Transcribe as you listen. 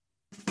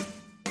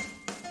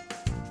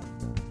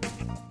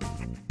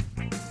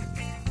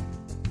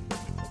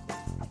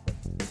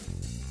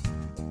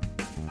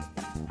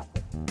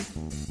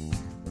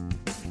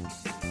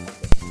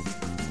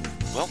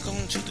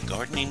Welcome to the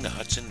Gardening the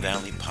Hudson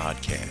Valley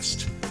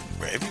podcast,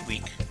 where every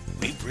week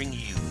we bring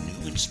you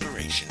new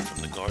inspiration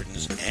from the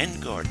gardens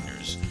and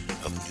gardeners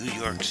of New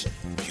York's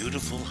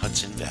beautiful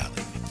Hudson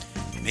Valley,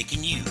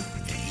 making you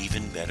an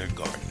even better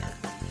gardener.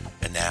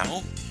 And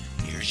now,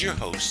 here's your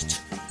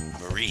host,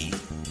 Marie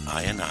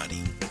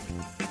Iannotti.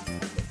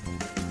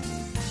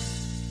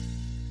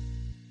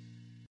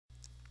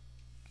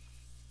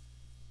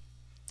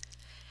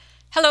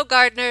 Hello,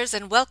 gardeners,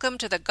 and welcome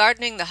to the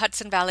Gardening the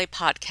Hudson Valley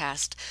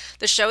podcast,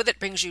 the show that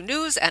brings you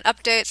news and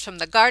updates from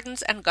the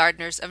gardens and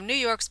gardeners of New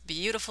York's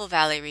beautiful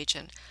valley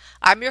region.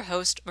 I'm your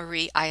host,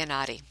 Marie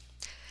Iannotti.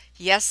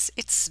 Yes,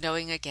 it's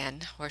snowing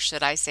again, or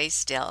should I say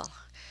still.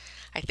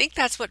 I think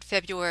that's what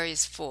February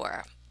is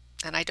for,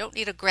 and I don't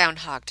need a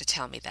groundhog to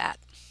tell me that.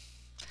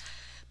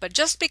 But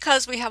just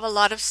because we have a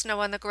lot of snow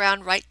on the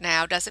ground right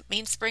now doesn't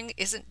mean spring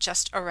isn't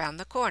just around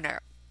the corner.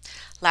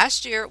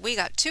 Last year, we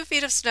got 2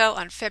 feet of snow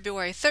on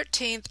February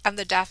 13th, and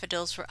the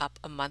daffodils were up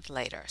a month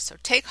later. So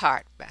take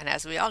heart, and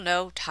as we all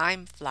know,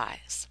 time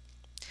flies.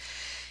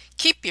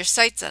 Keep your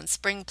sights on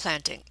spring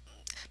planting,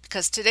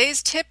 because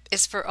today's tip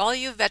is for all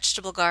you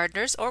vegetable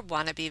gardeners or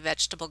wannabe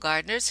vegetable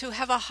gardeners who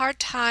have a hard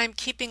time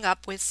keeping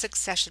up with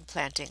succession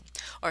planting,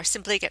 or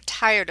simply get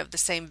tired of the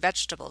same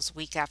vegetables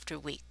week after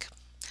week.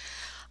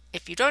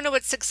 If you don't know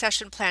what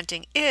succession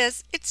planting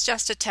is, it's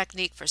just a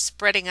technique for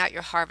spreading out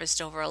your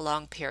harvest over a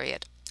long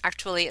period.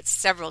 Actually, it's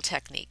several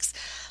techniques,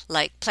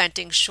 like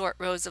planting short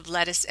rows of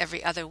lettuce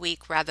every other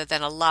week rather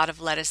than a lot of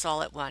lettuce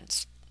all at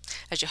once.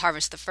 As you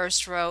harvest the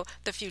first row,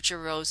 the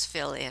future rows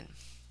fill in.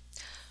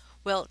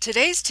 Well,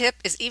 today's tip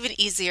is even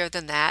easier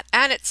than that,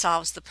 and it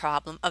solves the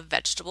problem of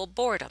vegetable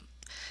boredom.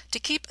 To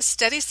keep a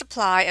steady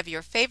supply of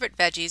your favorite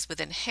veggies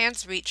within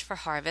hand's reach for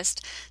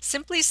harvest,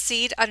 simply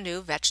seed a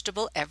new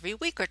vegetable every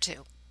week or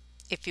two.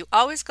 If you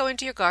always go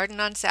into your garden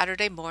on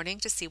Saturday morning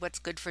to see what's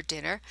good for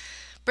dinner,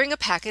 bring a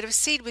packet of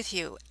seed with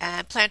you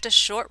and plant a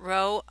short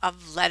row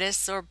of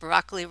lettuce or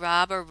broccoli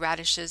rabe or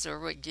radishes,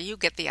 or you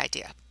get the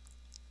idea.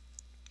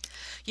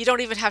 You don't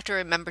even have to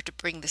remember to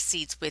bring the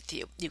seeds with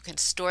you. You can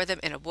store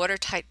them in a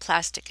watertight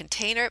plastic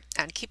container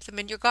and keep them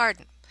in your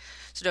garden.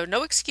 So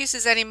no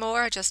excuses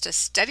anymore, just a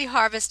steady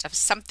harvest of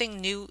something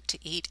new to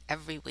eat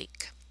every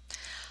week.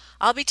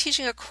 I'll be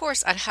teaching a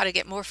course on how to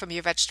get more from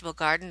your vegetable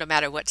garden, no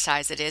matter what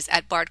size it is,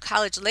 at Bard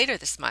College later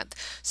this month.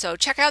 So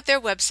check out their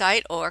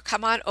website or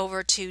come on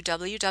over to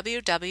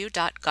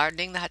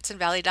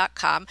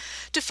www.gardeningthehudsonvalley.com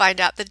to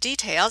find out the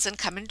details and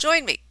come and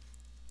join me.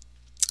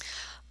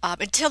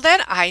 Until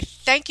then, I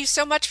thank you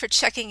so much for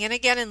checking in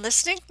again and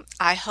listening.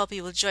 I hope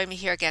you will join me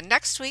here again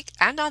next week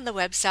and on the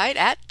website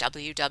at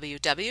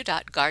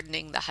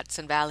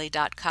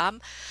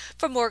www.gardeningthehudsonvalley.com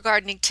for more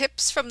gardening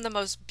tips from the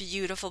most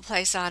beautiful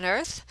place on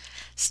earth.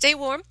 Stay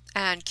warm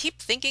and keep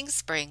thinking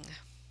spring.